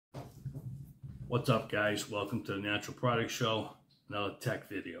What's up, guys? Welcome to the Natural Product Show. Another tech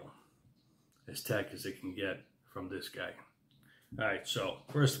video. As tech as it can get from this guy. Alright, so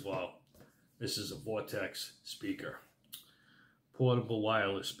first of all, this is a Vortex speaker. Portable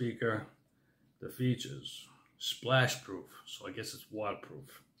wireless speaker. The features: splash proof, so I guess it's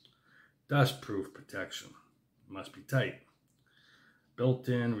waterproof. Dust proof protection. Must be tight.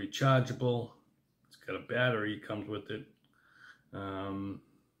 Built-in, rechargeable. It's got a battery, comes with it.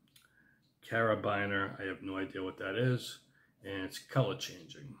 Carabiner, I have no idea what that is, and it's color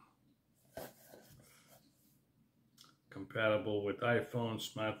changing. Compatible with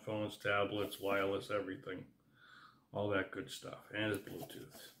iPhones, smartphones, tablets, wireless, everything, all that good stuff, and it's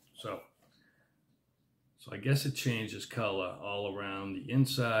Bluetooth. So I guess it changes color all around the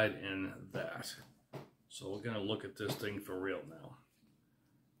inside and that. So we're gonna look at this thing for real now.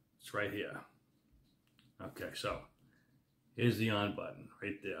 It's right here. Okay, so here's the on button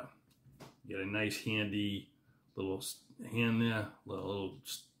right there. You get a nice handy little hand there, little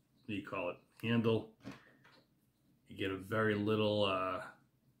what do you call it, handle. You get a very little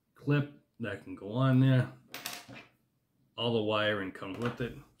clip that can go on there. All the wiring comes with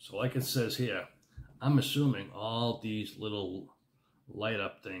it. So like it says here, I'm assuming all these little light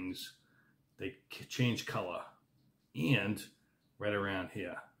up things, they change color. And right around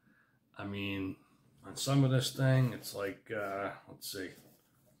here. I mean, on some of this thing, it's like, let's see.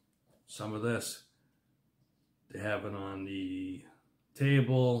 Some of this, they have it on the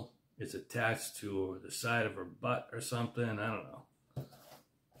table. It's attached to the side of her butt or something. I don't know.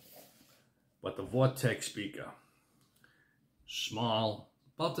 But the Vortex speaker, small,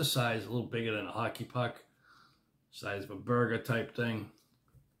 about the size, a little bigger than a hockey puck, size of a burger type thing.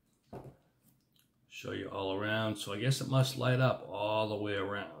 Show you all around. So I guess it must light up all the way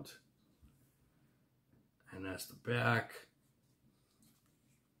around. And that's the back.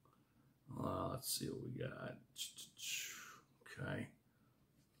 Let's see what we got. Okay.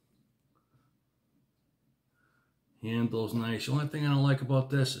 Handle's nice. The only thing I don't like about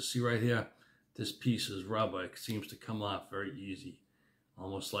this is, see right here, this piece is rubber. It seems to come off very easy.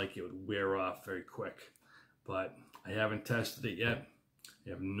 Almost like it would wear off very quick. But I haven't tested it yet. I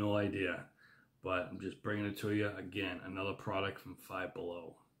have no idea. But I'm just bringing it to you. Again, another product from Five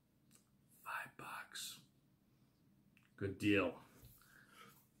Below. $5. Good deal.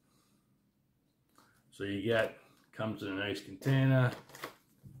 So you get, comes in a nice container.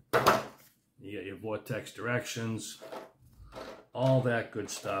 You get your Vortex directions. All that good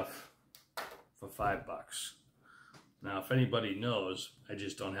stuff for $5. Now, if anybody knows, I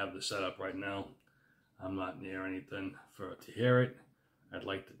just don't have the setup right now. I'm not near anything to hear it. I'd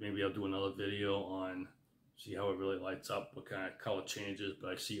like to, maybe I'll do another video on, see how it really lights up, what kind of color changes,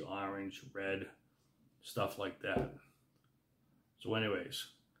 but I see orange, red, stuff like that. So anyways,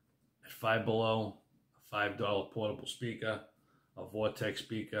 at Five Below, a $5 portable speaker, a Vortex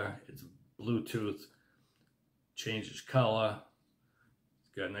speaker, it's Bluetooth, changes color,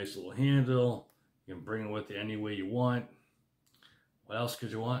 it's got a nice little handle, you can bring it with you anywhere you want. What else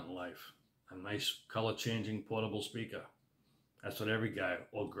could you want in life? A nice color changing portable speaker. That's what every guy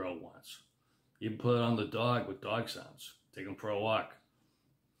or girl wants. You can put it on the dog with dog sounds. Take them for a walk.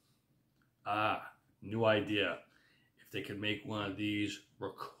 New idea. If they could make one of these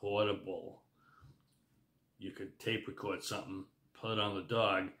recordable, you could tape record something, put it on the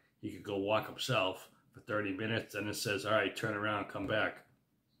dog, he could go walk himself for 30 minutes, and it says, all right, turn around, come back.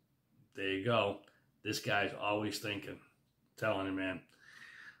 There you go. This guy's always thinking. I'm telling you, man.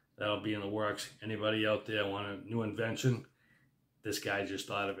 That'll be in the works. Anybody out there want a new invention? This guy just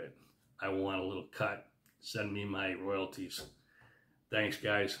thought of it. I want a little cut. Send me my royalties. Thanks,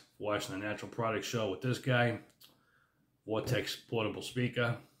 guys, for watching the Natural Product Show with this guy. Vortex portable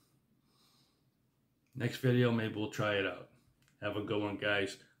speaker. Next video, maybe we'll try it out. Have a good one,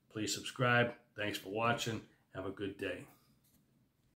 guys. Please subscribe. Thanks for watching. Have a good day.